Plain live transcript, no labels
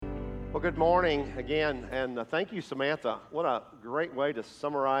Well, good morning again, and thank you, Samantha. What a great way to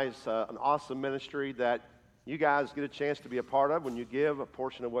summarize an awesome ministry that you guys get a chance to be a part of. When you give, a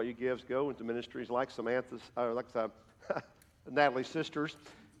portion of what you give go into ministries like Samantha's, Natalie's sisters,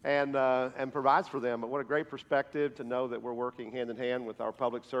 and provides for them. But what a great perspective to know that we're working hand in hand with our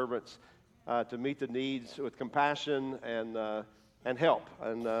public servants to meet the needs with compassion and help,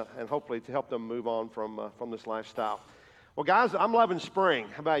 and hopefully to help them move on from this lifestyle. Well, guys, I'm loving spring.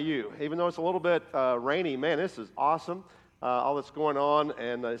 How about you? Even though it's a little bit rainy, man, this is awesome. All that's going on,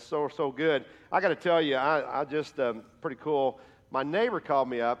 and it's so good. I got to tell you, I just pretty cool. My neighbor called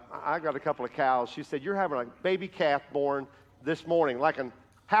me up. I got a couple of cows. She said, "You're having a baby calf born this morning, like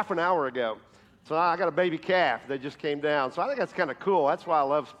half an hour ago." So I got a baby calf that just came down. So I think that's kind of cool. That's why I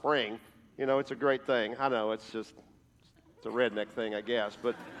love spring. You know, it's a great thing. I know it's a redneck thing, I guess,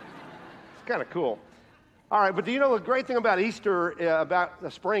 but it's kind of cool. All right, but do you know the great thing about Easter, about the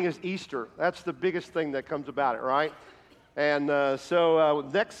spring is Easter. That's the biggest thing that comes about it, right? And so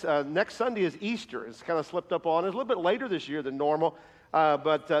next Sunday is Easter. It's kind of slipped up on us. A little bit later this year than normal,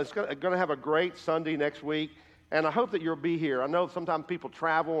 but it's going to have a great Sunday next week. And I hope that you'll be here. I know sometimes people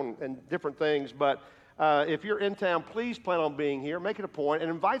travel and different things, but if you're in town, please plan on being here. Make it a point and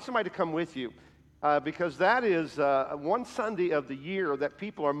invite somebody to come with you. Because that is one Sunday of the year that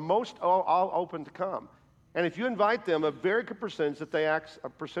people are most all open to come. And if you invite them, a very good percentage that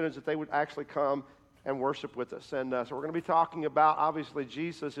they would actually come and worship with us. And so we're going to be talking about, obviously,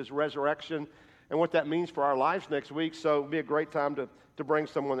 Jesus, his resurrection, and what that means for our lives next week. So it'll be a great time to bring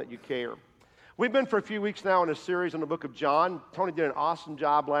someone that you care. We've been for a few weeks now in a series on the book of John. Tony did an awesome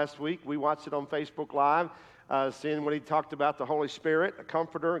job last week. We watched it on Facebook Live, seeing when he talked about the Holy Spirit, a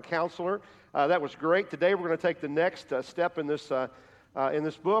comforter and counselor. That was great. Today we're going to take the next step in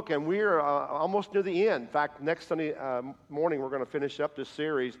this book, and we're almost near the end. In fact, next Sunday morning we're going to finish up this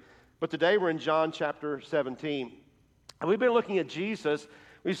series. But today we're in John chapter 17. And we've been looking at Jesus.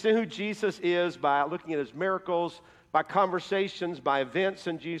 We've seen who Jesus is by looking at his miracles, by conversations, by events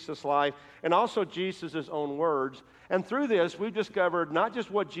in Jesus' life, and also Jesus' own words. And through this, we've discovered not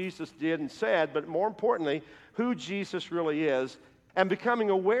just what Jesus did and said, but more importantly, who Jesus really is. And becoming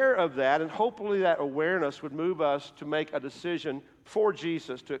aware of that, and hopefully that awareness would move us to make a decision for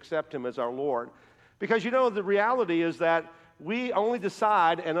Jesus, to accept him as our Lord. Because you know, the reality is that we only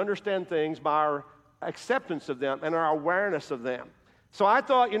decide and understand things by our acceptance of them and our awareness of them. So I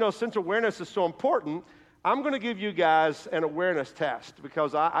thought, since awareness is so important, I'm going to give you guys an awareness test,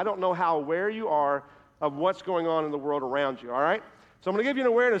 because I don't know how aware you are of what's going on in the world around you, all right? So I'm going to give you an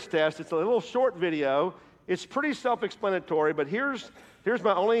awareness test. It's a little short video. It's pretty self-explanatory, but here's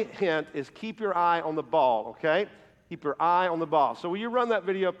my only hint is keep your eye on the ball, okay? Keep your eye on the ball. So will you run that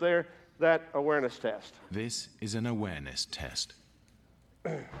video up there, that awareness test? This is an awareness test.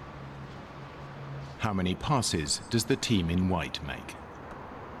 How many passes does the team in white make?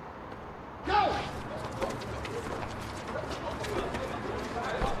 Go!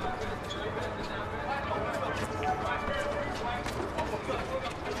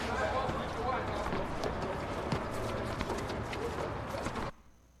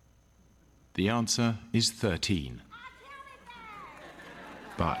 The answer is 13.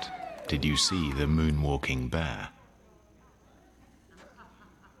 But did you see the moonwalking bear?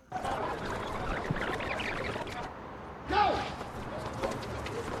 Go!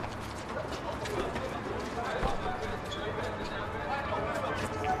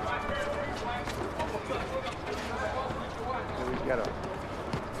 We've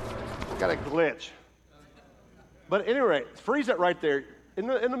got a glitch. But at any rate, freeze it right there. In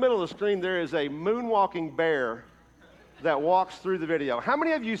the middle of the screen, there is a moonwalking bear that walks through the video. How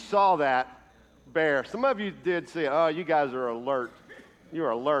many of you saw that bear? Some of you did see it. Oh, you guys are alert. You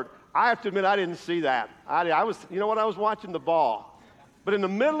are alert. I have to admit, I didn't see that. I was watching the ball. But in the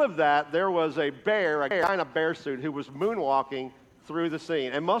middle of that, there was a bear, a guy in a bear suit who was moonwalking through the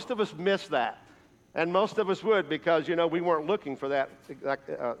scene. And most of us missed that. And most of us would, because, we weren't looking for that,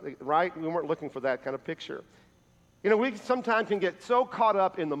 right? We weren't looking for that kind of picture. We sometimes can get so caught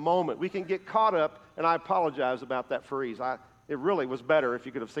up in the moment. We can get caught up, and I apologize about that freeze. It really was better if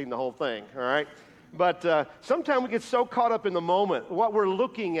you could have seen the whole thing, all right? But sometimes we get so caught up in the moment, what we're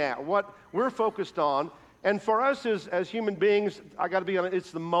looking at, what we're focused on. And for us as human beings, I got to be honest, it's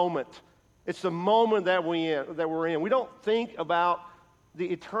the moment. It's the moment that we're in. We don't think about the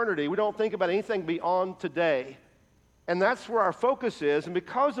eternity. We don't think about anything beyond today. And that's where our focus is. And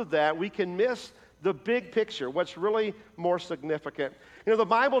because of that, we can miss the big picture, what's really more significant. The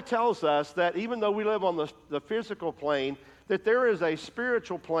Bible tells us that even though we live on the physical plane, that there is a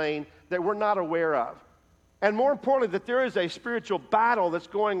spiritual plane that we're not aware of. And more importantly, that there is a spiritual battle that's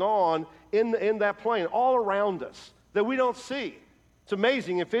going on in that plane all around us that we don't see. It's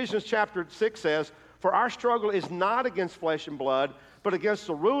amazing. Ephesians chapter 6 says, "For our struggle is not against flesh and blood, but against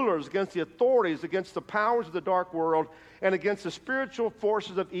the rulers, against the authorities, against the powers of the dark world, and against the spiritual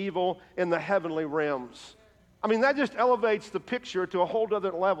forces of evil in the heavenly realms." I mean, that just elevates the picture to a whole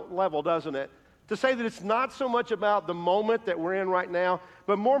other level, doesn't it? To say that it's not so much about the moment that we're in right now,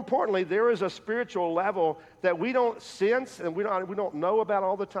 but more importantly, there is a spiritual level that we don't sense and we don't know about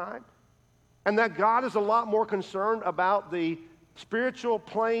all the time. And that God is a lot more concerned about the spiritual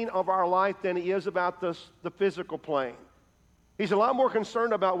plane of our life than he is about the physical plane. He's a lot more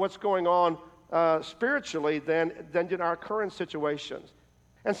concerned about what's going on spiritually than in our current situations.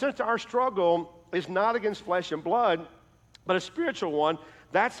 And since our struggle is not against flesh and blood, but a spiritual one,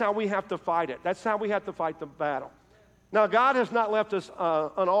 that's how we have to fight it. That's how we have to fight the battle. Now, God has not left us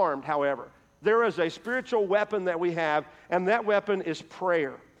unarmed, however. There is a spiritual weapon that we have, and that weapon is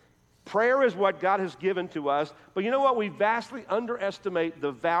prayer. Prayer is what God has given to us. But you know what? We vastly underestimate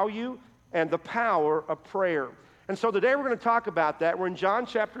the value and the power of prayer. And so today we're going to talk about that. We're in John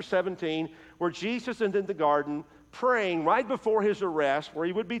chapter 17, where Jesus is in the garden praying right before his arrest, where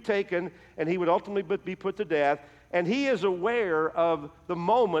he would be taken and he would ultimately be put to death. And he is aware of the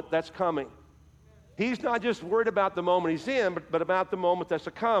moment that's coming. He's not just worried about the moment he's in, but about the moment that's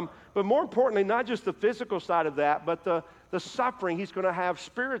to come. But more importantly, not just the physical side of that, but the suffering he's going to have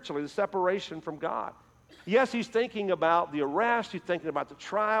spiritually, the separation from God. Yes, he's thinking about the arrest, he's thinking about the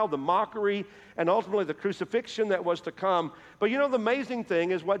trial, the mockery, and ultimately the crucifixion that was to come. But you know, the amazing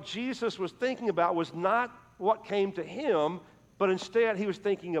thing is what Jesus was thinking about was not what came to him, but instead he was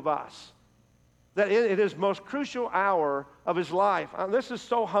thinking of us. That in his most crucial hour of his life, this is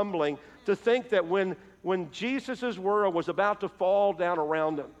so humbling to think that when Jesus' world was about to fall down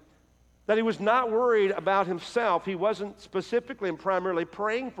around him, that he was not worried about himself. He wasn't specifically and primarily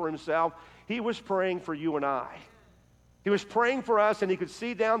praying for himself. He was praying for you and I. He was praying for us, and he could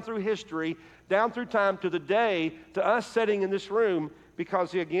see down through history, down through time to the day, to us sitting in this room,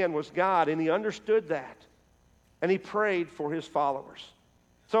 because he, again, was God, and he understood that. And he prayed for his followers.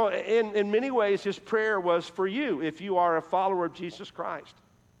 So in many ways, his prayer was for you if you are a follower of Jesus Christ.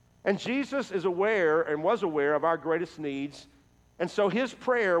 And Jesus is aware and was aware of our greatest needs. And so his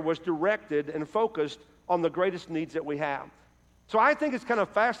prayer was directed and focused on the greatest needs that we have. So I think it's kind of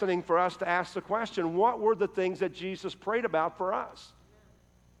fascinating for us to ask the question, what were the things that Jesus prayed about for us?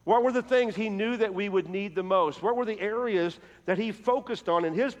 What were the things he knew that we would need the most? What were the areas that he focused on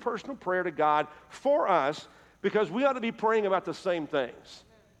in his personal prayer to God for us? Because we ought to be praying about the same things.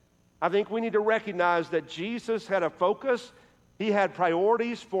 I think we need to recognize that Jesus had a focus. He had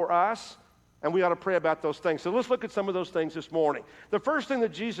priorities for us, and we ought to pray about those things. So let's look at some of those things this morning. The first thing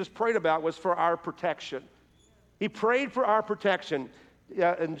that Jesus prayed about was for our protection. He prayed for our protection.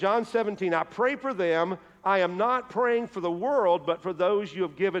 In John 17, I pray for them. I am not praying for the world, but for those you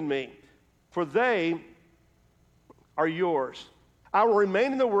have given me, for they are yours. I will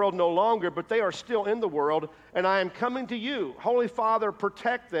remain in the world no longer, but they are still in the world, and I am coming to you. Holy Father,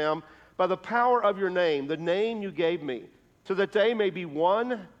 protect them by the power of your name, the name you gave me, so that they may be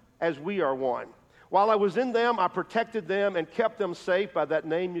one as we are one. While I was in them, I protected them and kept them safe by that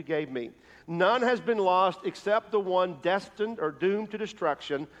name you gave me. None has been lost except the one destined or doomed to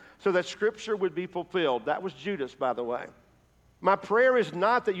destruction, so that Scripture would be fulfilled. That was Judas, by the way. My prayer is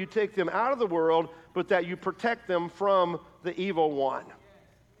not that you take them out of the world, but that you protect them from the evil one.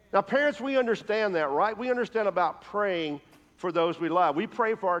 Now, parents, we understand that, right? We understand about praying for those we love. We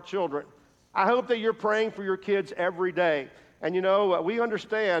pray for our children. I hope that you're praying for your kids every day. And you know, we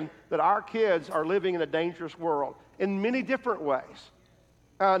understand that our kids are living in a dangerous world in many different ways.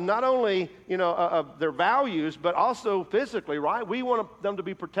 Not only, of their values, but also physically, right? We want them to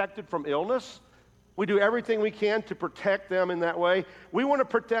be protected from illness. We do everything we can to protect them in that way. We want to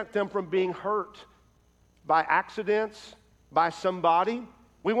protect them from being hurt by accidents, by somebody.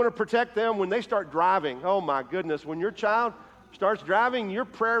 We want to protect them when they start driving. Oh my goodness, when your child starts driving, your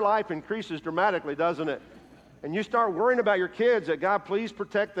prayer life increases dramatically, doesn't it? And you start worrying about your kids, that God, please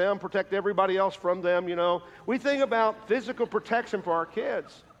protect them, protect everybody else from them, We think about physical protection for our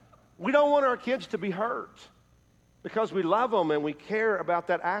kids. We don't want our kids to be hurt because we love them and we care about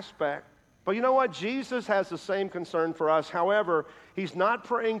that aspect. But you know what? Jesus has the same concern for us. However, he's not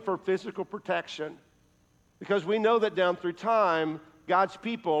praying for physical protection because we know that down through time, God's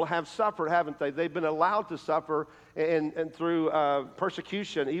people have suffered, haven't they? They've been allowed to suffer and through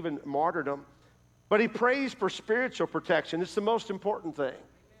persecution, even martyrdom. But he prays for spiritual protection. It's the most important thing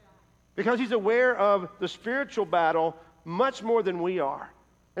because he's aware of the spiritual battle much more than we are.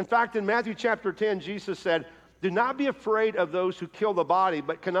 In fact, in Matthew chapter 10, Jesus said, "Do not be afraid of those who kill the body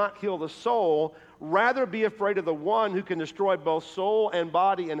but cannot kill the soul. Rather be afraid of the one who can destroy both soul and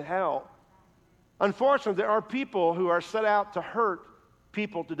body in hell." Unfortunately, there are people who are set out to hurt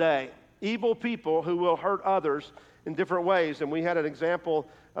people today. Evil people who will hurt others in different ways. And we had an example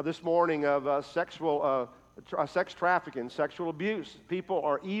this morning of sex trafficking, sexual abuse. People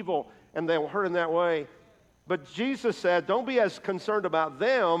are evil and they will hurt in that way. But Jesus said, don't be as concerned about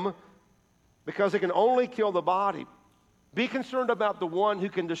them because they can only kill the body. Be concerned about the one who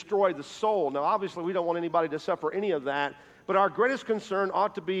can destroy the soul. Now, obviously, we don't want anybody to suffer any of that, but our greatest concern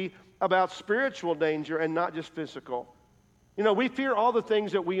ought to be about spiritual danger and not just physical. You know, we fear all the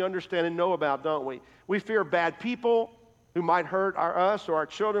things that we understand and know about, don't we? We fear bad people who might hurt us or our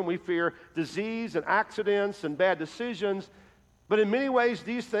children. We fear disease and accidents and bad decisions. But in many ways,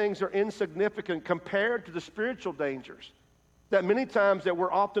 these things are insignificant compared to the spiritual dangers that many times that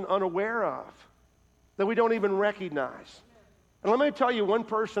we're often unaware of, that we don't even recognize. And let me tell you one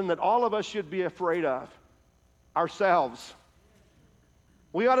person that all of us should be afraid of: ourselves.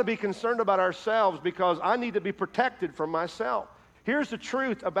 We ought to be concerned about ourselves because I need to be protected from myself. Here's the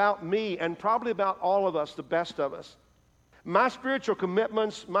truth about me and probably about all of us, the best of us. My spiritual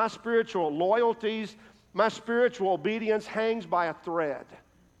commitments, my spiritual loyalties, my spiritual obedience hangs by a thread.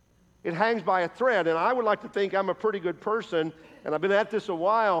 It hangs by a thread, and I would like to think I'm a pretty good person, and I've been at this a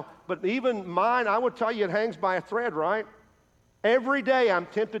while, but even mine, I would tell you it hangs by a thread, right? Every day I'm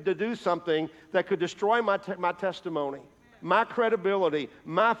tempted to do something that could destroy my testimony, my credibility,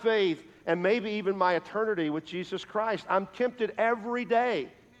 my faith, and maybe even my eternity with Jesus Christ. I'm tempted every day,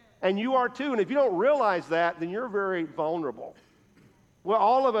 and you are too, and if you don't realize that, then you're very vulnerable. Well,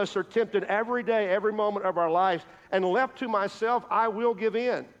 all of us are tempted every day, every moment of our lives, and left to myself, I will give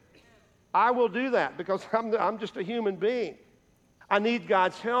in. I will do that because I'm just a human being. I need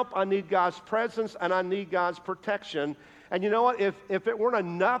God's help, I need God's presence, and I need God's protection. And you know what? If it weren't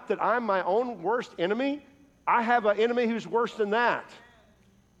enough that I'm my own worst enemy, I have an enemy who's worse than that.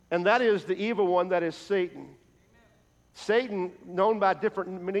 And that is the evil one, that is Satan. Satan, known by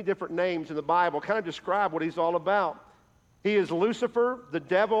many different names in the Bible, kind of describe what he's all about. He is Lucifer, the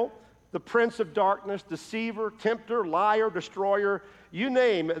devil, the prince of darkness, deceiver, tempter, liar, destroyer. You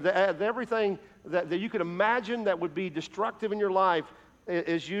name everything that you could imagine that would be destructive in your life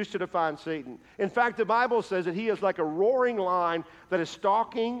is used to define Satan. In fact, the Bible says that he is like a roaring lion that is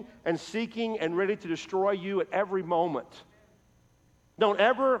stalking and seeking and ready to destroy you at every moment. Don't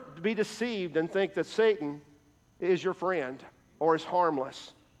ever be deceived and think that Satan is your friend or is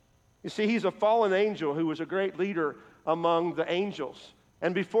harmless. You see, he's a fallen angel who was a great leader among the angels.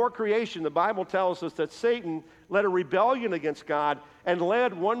 And before creation, the Bible tells us that Satan led a rebellion against God and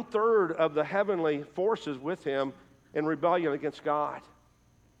led 1/3 of the heavenly forces with him in rebellion against God.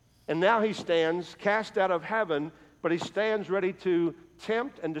 And now he stands cast out of heaven, but he stands ready to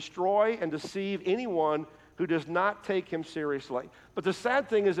tempt and destroy and deceive anyone who does not take him seriously. But the sad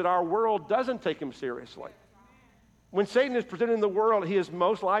thing is that our world doesn't take him seriously. When Satan is presented in the world, he is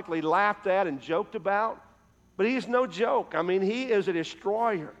most likely laughed at and joked about, but he is no joke. I mean, he is a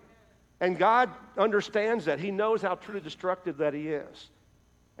destroyer. And God understands that. He knows how truly destructive that he is.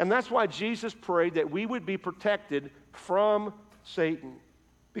 And that's why Jesus prayed that we would be protected from Satan,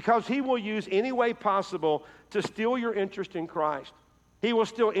 because he will use any way possible to steal your interest in Christ. He will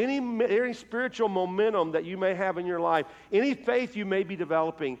steal any spiritual momentum that you may have in your life, any faith you may be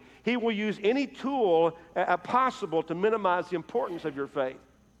developing. He will use any tool possible to minimize the importance of your faith.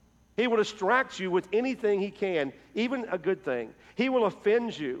 He will distract you with anything he can, even a good thing. He will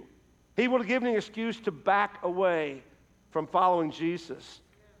offend you. He will give you an excuse to back away from following Jesus.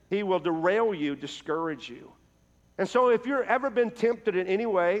 He will derail you, discourage you. And so if you've ever been tempted in any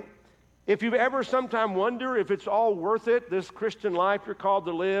way, if you've ever sometime wonder if it's all worth it, this Christian life you're called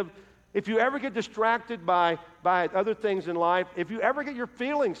to live, if you ever get distracted by other things in life, if you ever get your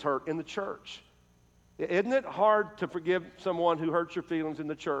feelings hurt in the church, isn't it hard to forgive someone who hurts your feelings in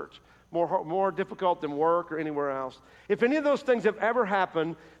the church? More difficult than work or anywhere else. If any of those things have ever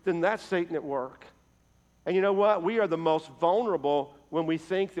happened, then that's Satan at work. And you know what? We are the most vulnerable when we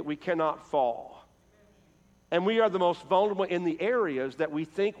think that we cannot fall. And we are the most vulnerable in the areas that we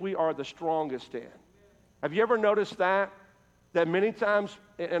think we are the strongest in. Have you ever noticed that? That many times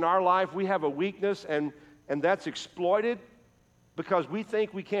in our life we have a weakness and that's exploited because we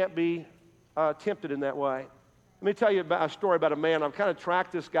think we can't be tempted in that way. Let me tell you about a story about a man. I've kind of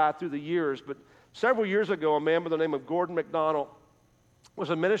tracked this guy through the years, but several years ago, a man by the name of Gordon MacDonald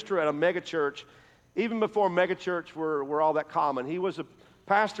was a minister at a megachurch, even before megachurch were all that common. He was a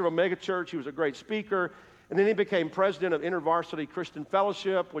pastor of a megachurch. He was a great speaker, And then he became president of InterVarsity Christian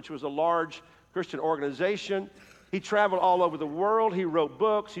Fellowship, which was a large Christian organization. He traveled all over the world. He wrote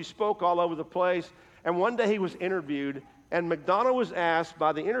books. He spoke all over the place. And one day he was interviewed, and MacDonald was asked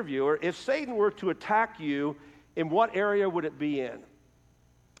by the interviewer, if Satan were to attack you, in what area would it be in?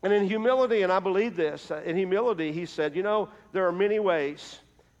 And in humility, and I believe this, in humility, he said, you know, there are many ways,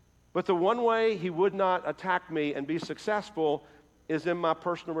 but the one way he would not attack me and be successful is in my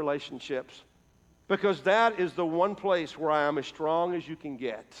personal relationships, because that is the one place where I am as strong as you can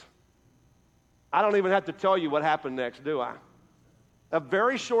get. I don't even have to tell you what happened next, do I? A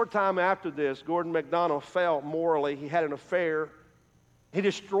very short time after this, Gordon MacDonald fell morally. He had an affair. He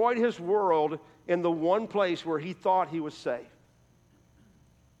destroyed his world in the one place where he thought he was safe.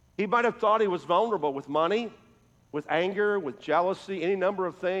 He might have thought he was vulnerable with money, with anger, with jealousy, any number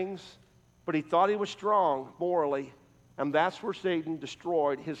of things, but he thought he was strong morally, and that's where Satan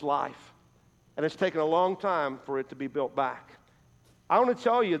destroyed his life. And it's taken a long time for it to be built back. I want to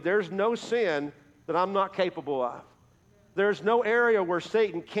tell you, there's no sin that I'm not capable of. There's no area where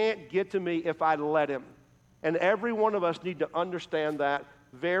Satan can't get to me if I let him. And every one of us need to understand that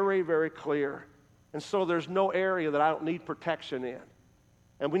very, very clear. And so there's no area that I don't need protection in.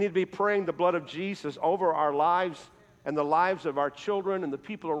 And we need to be praying the blood of Jesus over our lives and the lives of our children and the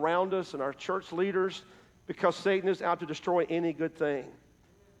people around us and our church leaders, because Satan is out to destroy any good thing.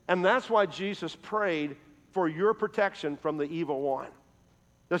 And that's why Jesus prayed for your protection from the evil one.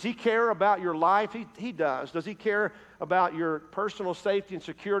 Does he care about your life? He does. Does he care about your personal safety and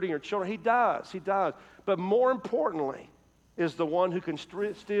security in your children? He does. He does. But more importantly is the one who can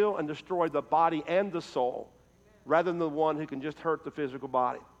steal and destroy the body and the soul, rather than the one who can just hurt the physical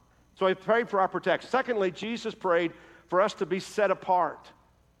body. So he prayed for our protection. Secondly, Jesus prayed for us to be set apart.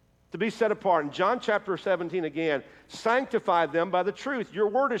 To be set apart. In John chapter 17 again, sanctify them by the truth. Your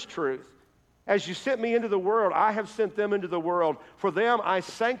word is truth. As you sent me into the world, I have sent them into the world. For them I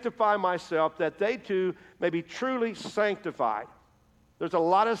sanctify myself, that they too may be truly sanctified. There's a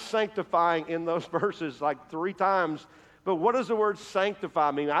lot of sanctifying in those verses, like 3 times. But what does the word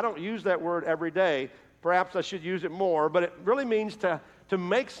sanctify mean? I don't use that word every day. Perhaps I should use it more. But it really means to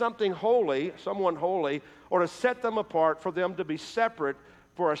make something holy, someone holy, or to set them apart for them to be separate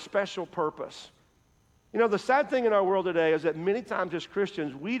for a special purpose. You know, the sad thing in our world today is that many times as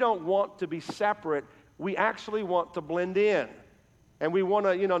Christians, we don't want to be separate. We actually want to blend in. And we want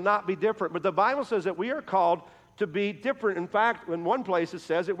to, not be different. But the Bible says that we are called to be different. In fact, in one place it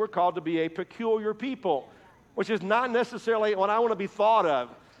says that we're called to be a peculiar people, which is not necessarily what I want to be thought of.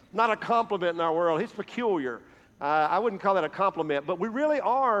 Not a compliment in our world. He's peculiar. I wouldn't call that a compliment. But we really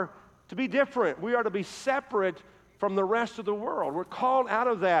are to be different. We are to be separate from the rest of the world. We're called out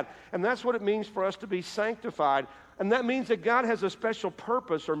of that, and that's what it means for us to be sanctified. And that means that God has a special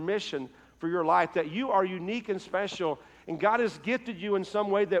purpose or mission for your life, that you are unique and special, and God has gifted you in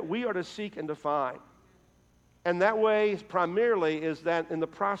some way that we are to seek and to find. And that way, primarily, is that in the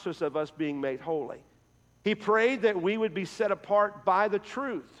process of us being made holy. He prayed that we would be set apart by the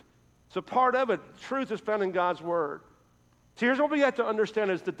truth. So part of it, truth is found in God's Word. So here's what we have to understand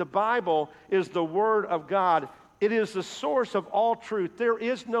is that the Bible is the Word of God. It is the source of all truth. There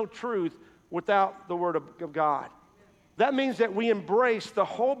is no truth without the Word of God. That means that we embrace the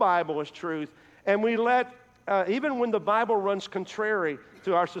whole Bible as truth, and we let, even when the Bible runs contrary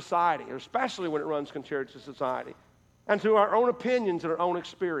to our society, or especially when it runs contrary to society, and to our own opinions and our own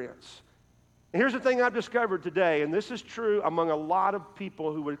experience. And here's the thing I've discovered today, and this is true among a lot of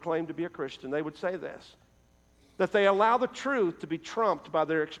people who would claim to be a Christian. They would say this, that they allow the truth to be trumped by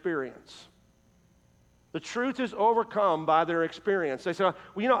their experience. The truth is overcome by their experience. They say,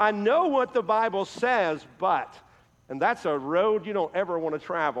 well, I know what the Bible says, but, and that's a road you don't ever want to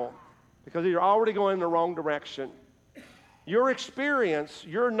travel because you're already going in the wrong direction. Your experience,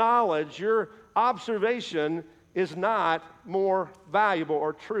 your knowledge, your observation is not more valuable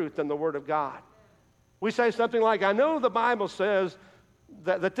or truth than the Word of God. We say something like, I know the Bible says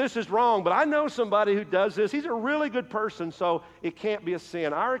that this is wrong, but I know somebody who does this. He's a really good person, so it can't be a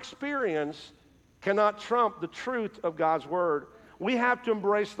sin. Our experience cannot trump the truth of God's Word. We have to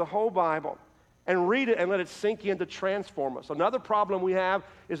embrace the whole Bible and read it and let it sink in to transform us. Another problem we have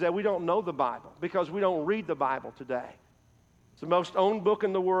is that we don't know the Bible because we don't read the Bible today. It's the most owned book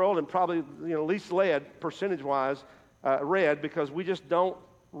in the world and probably least read, percentage-wise, read because we just don't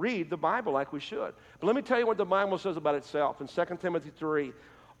read the Bible like we should. But let me tell you what the Bible says about itself in 2 Timothy 3.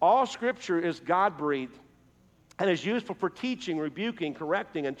 All Scripture is God-breathed and is useful for teaching, rebuking,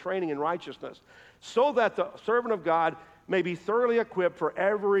 correcting, and training in righteousness, so that the servant of God may be thoroughly equipped for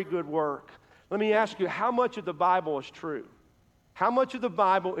every good work. Let me ask you, how much of the Bible is true? How much of the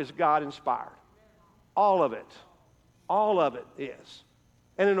Bible is God-inspired? All of it. All of it is.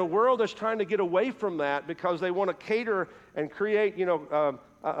 And in a world that's trying to get away from that because they want to cater and create,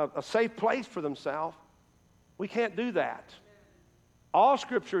 a safe place for themselves, we can't do that. All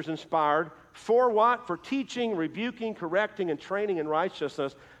Scripture is inspired for what? For teaching, rebuking, correcting, and training in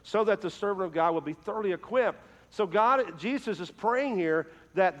righteousness, so that the servant of God will be thoroughly equipped. So Jesus is praying here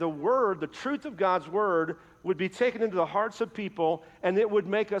that the Word, the truth of God's Word, would be taken into the hearts of people, and it would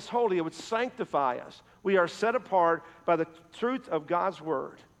make us holy. It would sanctify us. We are set apart by the truth of God's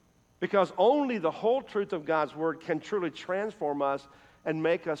Word, because only the whole truth of God's Word can truly transform us and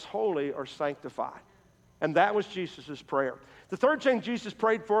make us holy or sanctified. And that was Jesus' prayer. The third thing Jesus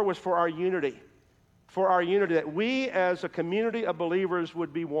prayed for was for our unity. For our unity, that we as a community of believers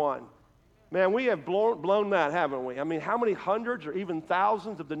would be one. Man, we have blown that, haven't we? I mean, how many hundreds or even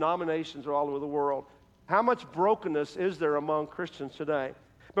thousands of denominations are all over the world? How much brokenness is there among Christians today?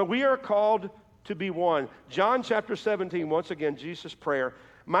 But we are called to be one. John chapter 17, once again, Jesus' prayer.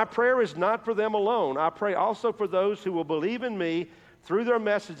 My prayer is not for them alone. I pray also for those who will believe in me through their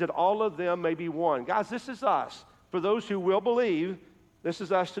message, that all of them may be one. Guys, this is us. For those who will believe, this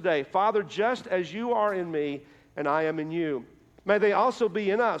is us today. Father, just as you are in me and I am in you, may they also be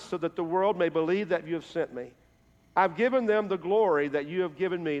in us, so that the world may believe that you have sent me. I've given them the glory that you have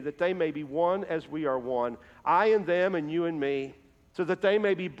given me, that they may be one as we are one, I and them and you and me, so that they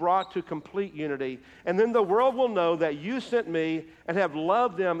may be brought to complete unity. And then the world will know that you sent me and have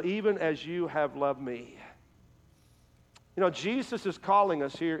loved them even as you have loved me. You know, Jesus is calling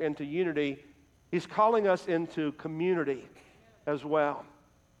us here into unity. He's calling us into community as well.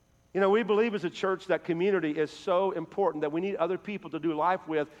 You know, we believe as a church that community is so important, that we need other people to do life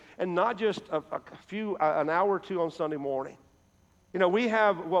with, and not just an hour or two on Sunday morning. You know, we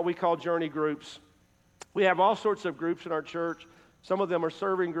have what we call journey groups. We have all sorts of groups in our church. Some of them are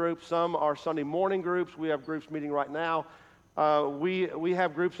serving groups. Some are Sunday morning groups. We have groups meeting right now. We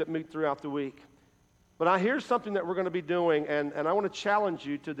have groups that meet throughout the week. But here's something that we're going to be doing, and I want to challenge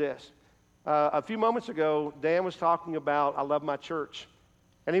you to this. A few moments ago, Dan was talking about I love my church.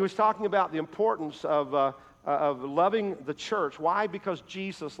 And he was talking about the importance of loving the church. Why? Because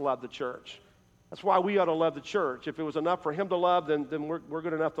Jesus loved the church. That's why we ought to love the church. If it was enough for him to love, then we're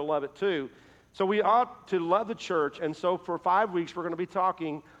good enough to love it too. So we ought to love the church. And so for 5 weeks, we're going to be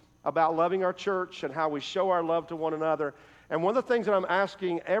talking about loving our church and how we show our love to one another. And one of the things that I'm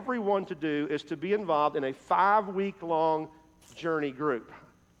asking everyone to do is to be involved in a 5-week-long journey group.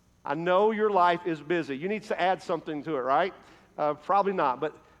 I know your life is busy. You need to add something to it, right? Probably not.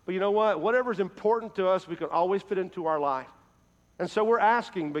 But you know what? Whatever is important to us, we can always fit into our life. And so we're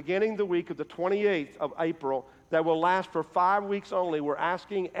asking, beginning the week of the 28th of April, that will last for 5 weeks only, we're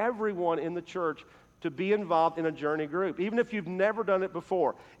asking everyone in the church to be involved in a journey group, even if you've never done it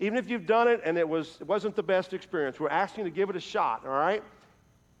before. Even if you've done it and it wasn't the best experience, we're asking you to give it a shot, all right?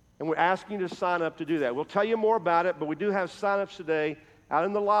 And we're asking you to sign up to do that. We'll tell you more about it, but we do have sign-ups today out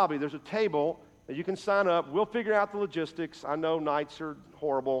in the lobby. There's a table that you can sign up. We'll figure out the logistics. I know nights are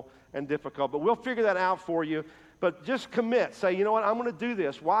horrible and difficult, but we'll figure that out for you. But just commit. Say, you know what, I'm going to do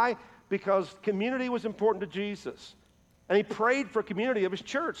this. Why? Because community was important to Jesus. And he prayed for community of his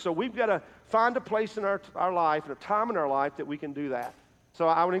church. So we've got to find a place in our life and a time in our life that we can do that. So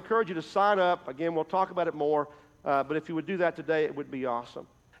I would encourage you to sign up. Again, we'll talk about it more. But if you would do that today, it would be awesome.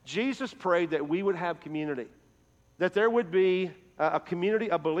 Jesus prayed that we would have community, that there would be a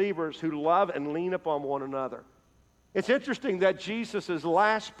community of believers who love and lean upon one another. It's interesting that Jesus'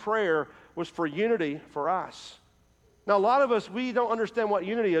 last prayer was for unity for us. Now, a lot of us, we don't understand what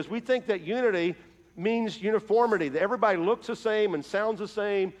unity is. We think that unity means uniformity, that everybody looks the same and sounds the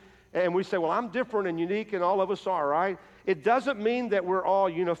same, and we say, well, I'm different and unique, and all of us are, right? It doesn't mean that we're all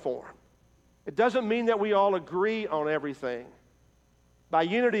uniform. It doesn't mean that we all agree on everything. By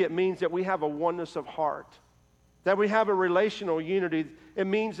unity, it means that we have a oneness of heart, that we have a relational unity. It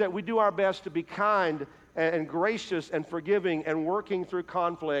means that we do our best to be kind and gracious and forgiving and working through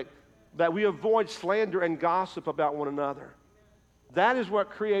conflict, that we avoid slander and gossip about one another. That is what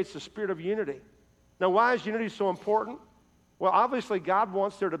creates the spirit of unity. Now, why is unity so important? Well, obviously, God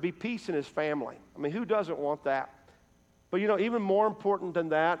wants there to be peace in his family. I mean, who doesn't want that? But, you know, even more important than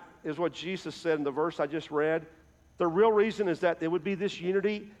that is what Jesus said in the verse I just read. The real reason is that there would be this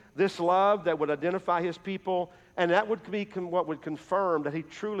unity, this love that would identify his people, and that would be what would confirm that he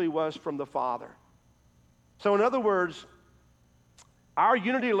truly was from the Father. So, in other words, our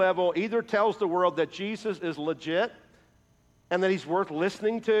unity level either tells the world that Jesus is legit and that he's worth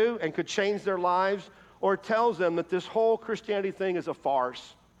listening to and could change their lives, or it tells them that this whole Christianity thing is a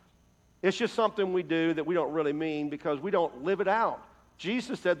farce. It's just something we do that we don't really mean because we don't live it out.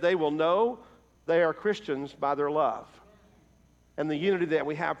 Jesus said they will know They are Christians by their love and the unity that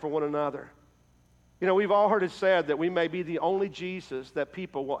we have for one another. You know, we've all heard it said that we may be the only Jesus that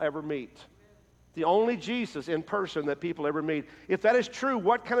people will ever meet. The only Jesus in person that people ever meet. If that is true,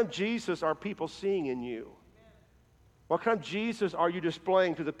 what kind of Jesus are people seeing in you? What kind of Jesus are you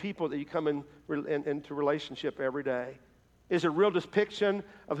displaying to the people that you come into relationship every day? Is it a real depiction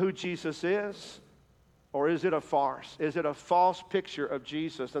of who Jesus is? Or is it a farce? Is it a false picture of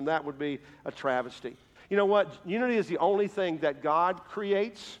Jesus? And that would be a travesty. You know what? Unity is the only thing that God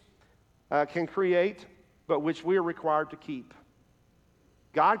creates, can create, but which we are required to keep.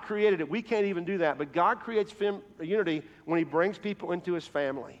 God created it. We can't even do that. But God creates unity when He brings people into His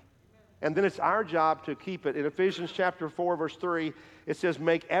family. And then it's our job to keep it. In Ephesians chapter 4, verse 3, it says,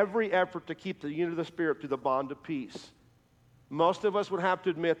 make every effort to keep the unity of the Spirit through the bond of peace. Most of us would have to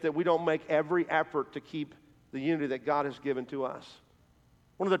admit that we don't make every effort to keep the unity that God has given to us.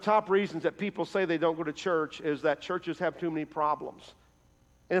 One of the top reasons that people say they don't go to church is that churches have too many problems.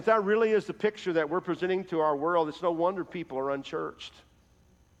 And if that really is the picture that we're presenting to our world, it's no wonder people are unchurched.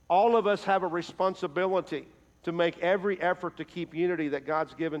 All of us have a responsibility to make every effort to keep unity that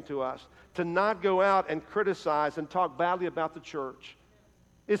God's given to us, to not go out and criticize and talk badly about the church.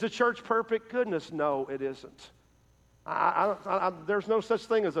 Is the church perfect? Goodness, no, it isn't. There's no such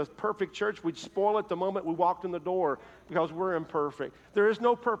thing as a perfect church. We'd spoil it the moment we walked in the door because we're imperfect. There is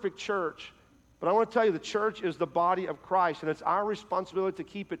no perfect church. But I want to tell you, the church is the body of Christ, and it's our responsibility to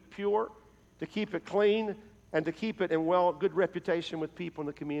keep it pure, to keep it clean, and to keep it in good reputation with people in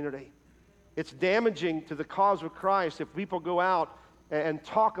the community. It's damaging to the cause of Christ if people go out and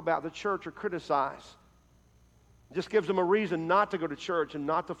talk about the church or criticize. It just gives them a reason not to go to church and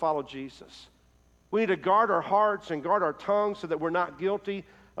not to follow Jesus. We need to guard our hearts and guard our tongues so that we're not guilty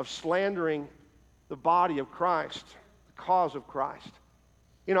of slandering the body of Christ, the cause of Christ.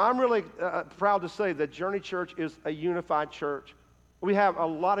 You know, I'm really proud to say that Journey Church is a unified church. We have a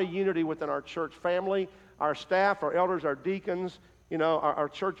lot of unity within our church family, our staff, our elders, our deacons, you know, our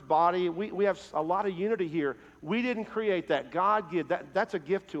church body. We have a lot of unity here. We didn't create that. God did. That's a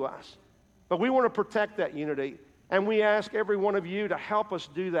gift to us. But we want to protect that unity, and we ask every one of you to help us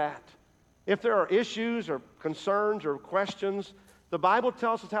do that. If there are issues or concerns or questions, the Bible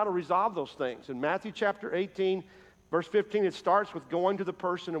tells us how to resolve those things. In Matthew chapter 18, verse 15, it starts with going to the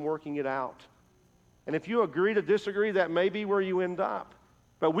person and working it out. And if you agree to disagree, that may be where you end up.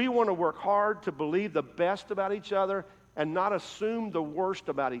 But we want to work hard to believe the best about each other and not assume the worst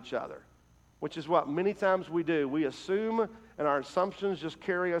about each other, which is what many times we do. We assume, and our assumptions just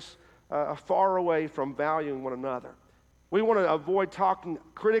carry us far away from valuing one another. We want to avoid talking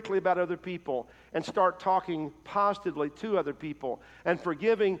critically about other people and start talking positively to other people and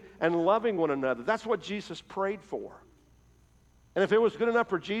forgiving and loving one another. That's what Jesus prayed for. And if it was good enough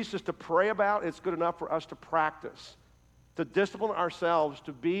for Jesus to pray about, it's good enough for us to practice, to discipline ourselves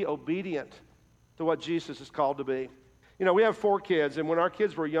to be obedient to what Jesus is called to be. You know, we have 4 kids, and when our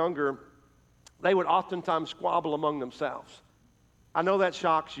kids were younger, they would oftentimes squabble among themselves. I know that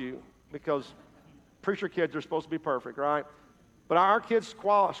shocks you because preacher kids are supposed to be perfect, right? But our kids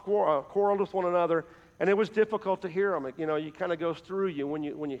quarreled with one another, and it was difficult to hear them. You know, it kind of goes through you when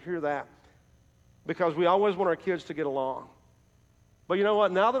you hear that, because we always want our kids to get along. But you know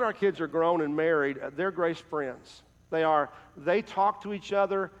what? Now that our kids are grown and married, they're great friends. They talk to each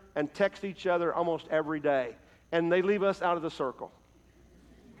other and text each other almost every day, and they leave us out of the circle.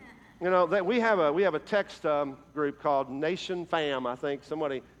 You know, we have a text group called Nation Fam, I think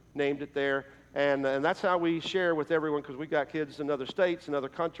somebody named it there. And that's how we share with everyone, because we got kids in other states and other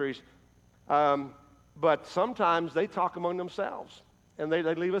countries. But sometimes they talk among themselves, and they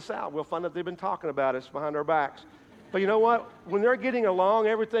leave us out. We'll find out they've been talking about us behind our backs. But you know what? When they're getting along,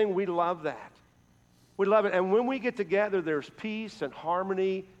 everything, we love that. We love it. And when we get together, there's peace and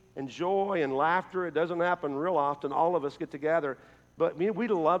harmony and joy and laughter. It doesn't happen real often. All of us get together. But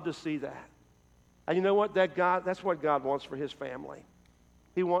we'd love to see that. And you know what? That's what God wants for His family.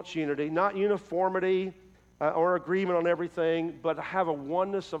 He wants unity, not uniformity or agreement on everything, but have a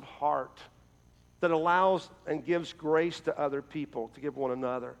oneness of heart that allows and gives grace to other people, to give one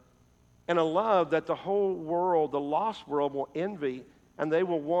another. And a love that the whole world, the lost world, will envy, and they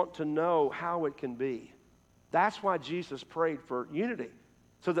will want to know how it can be. That's why Jesus prayed for unity,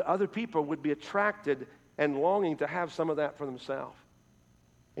 so that other people would be attracted and longing to have some of that for themselves.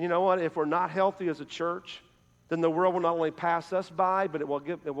 And you know what? If we're not healthy as a church, then the world will not only pass us by, but it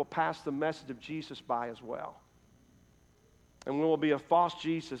will pass the message of Jesus by as well. And we will be a false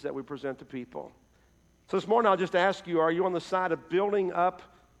Jesus that we present to people. So this morning I'll just ask you, are you on the side of building up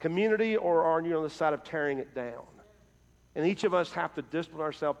community, or are you on the side of tearing it down? And each of us have to discipline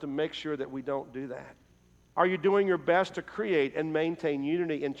ourselves to make sure that we don't do that. Are you doing your best to create and maintain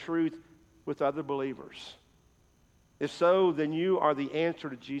unity and truth with other believers? If so, then you are the answer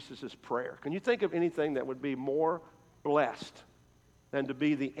to Jesus' prayer. Can you think of anything that would be more blessed than to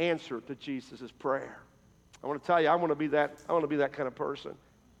be the answer to Jesus' prayer? I want to tell you, I want to be that kind of person.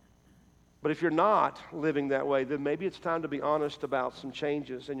 But if you're not living that way, then maybe it's time to be honest about some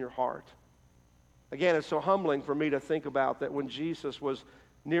changes in your heart. Again, it's so humbling for me to think about that when Jesus was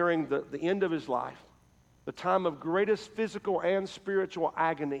nearing the end of his life, the time of greatest physical and spiritual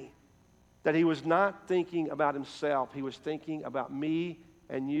agony, that he was not thinking about himself. He was thinking about me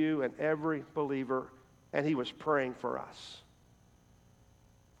and you and every believer, and he was praying for us.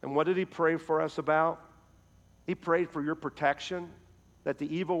 And what did he pray for us about? He prayed for your protection, that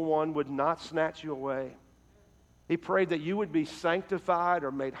the evil one would not snatch you away. He prayed that you would be sanctified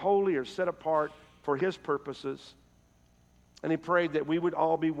or made holy or set apart for his purposes. And he prayed that we would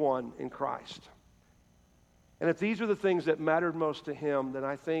all be one in Christ. And if these are the things that mattered most to him, then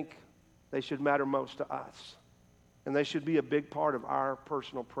I think they should matter most to us. And they should be a big part of our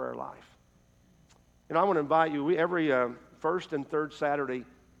personal prayer life. And I want to invite you, every first and third Saturday,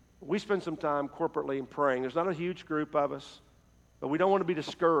 we spend some time corporately in praying. There's not a huge group of us, but we don't want to be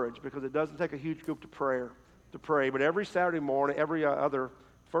discouraged because it doesn't take a huge group to pray. But every Saturday morning, every other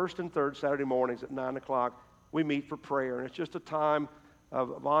first and third Saturday mornings at 9 o'clock, we meet for prayer. And it's just a time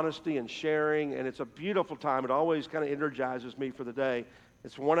of honesty and sharing, and it's a beautiful time. It always kind of energizes me for the day.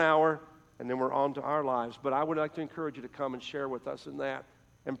 It's 1 hour, and then we're on to our lives. But I would like to encourage you to come and share with us in that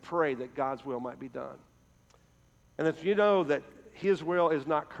and pray that God's will might be done. And if you know that his will is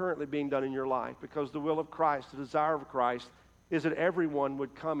not currently being done in your life, because the will of Christ, the desire of Christ, is that everyone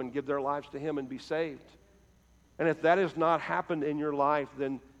would come and give their lives to him and be saved. And if that has not happened in your life,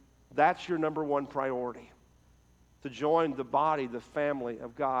 then that's your number one priority, to join the body, the family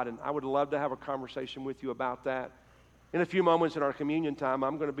of God. And I would love to have a conversation with you about that. In a few moments in our communion time,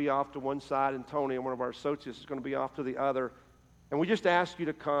 I'm going to be off to one side, and Tony, and one of our associates, is going to be off to the other. And we just ask you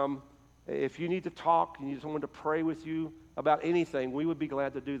to come. If you need to talk, you need someone to pray with you about anything, we would be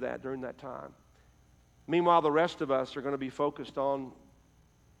glad to do that during that time. Meanwhile, the rest of us are going to be focused on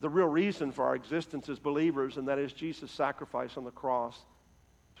the real reason for our existence as believers, and that is Jesus' sacrifice on the cross.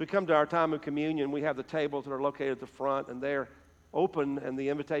 As we come to our time of communion, we have the tables that are located at the front, and they're open, and the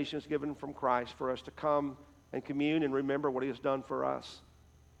invitation is given from Christ for us to come and commune and remember what he has done for us.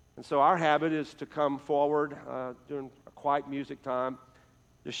 And so our habit is to come forward during a quiet music time,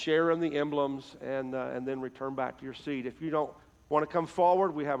 to share in the emblems, and then return back to your seat. If you don't want to come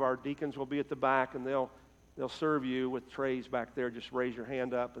forward, we have our deacons will be at the back, and they'll serve you with trays back there. Just raise your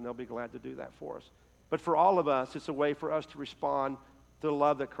hand up, and they'll be glad to do that for us. But for all of us, it's a way for us to respond to the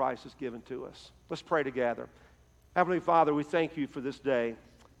love that Christ has given to us. Let's pray together. Heavenly Father, we thank you for this day.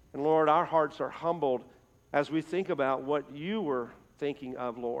 And Lord, our hearts are humbled as we think about what you were thinking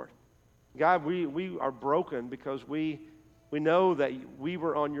of, Lord. God, we are broken because we know that we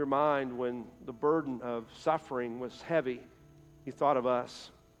were on your mind when the burden of suffering was heavy. You thought of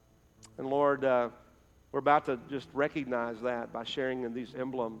us. And Lord, we're about to just recognize that by sharing in these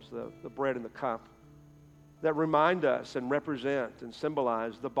emblems, the bread and the cup, that remind us and represent and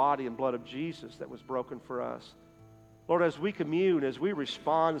symbolize the body and blood of Jesus that was broken for us. Lord, as we commune, as we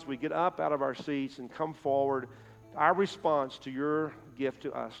respond, as we get up out of our seats and come forward, our response to your gift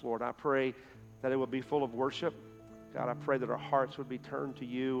to us, Lord, I pray that it will be full of worship. God, I pray that our hearts would be turned to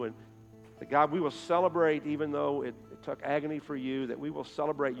you, and that, God, we will celebrate, even though it took agony for you, that we will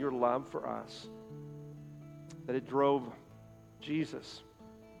celebrate your love for us, that it drove Jesus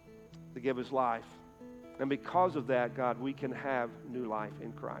to give his life. And because of that, God, we can have new life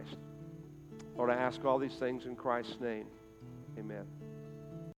in Christ. Lord, I ask all these things in Christ's name. Amen.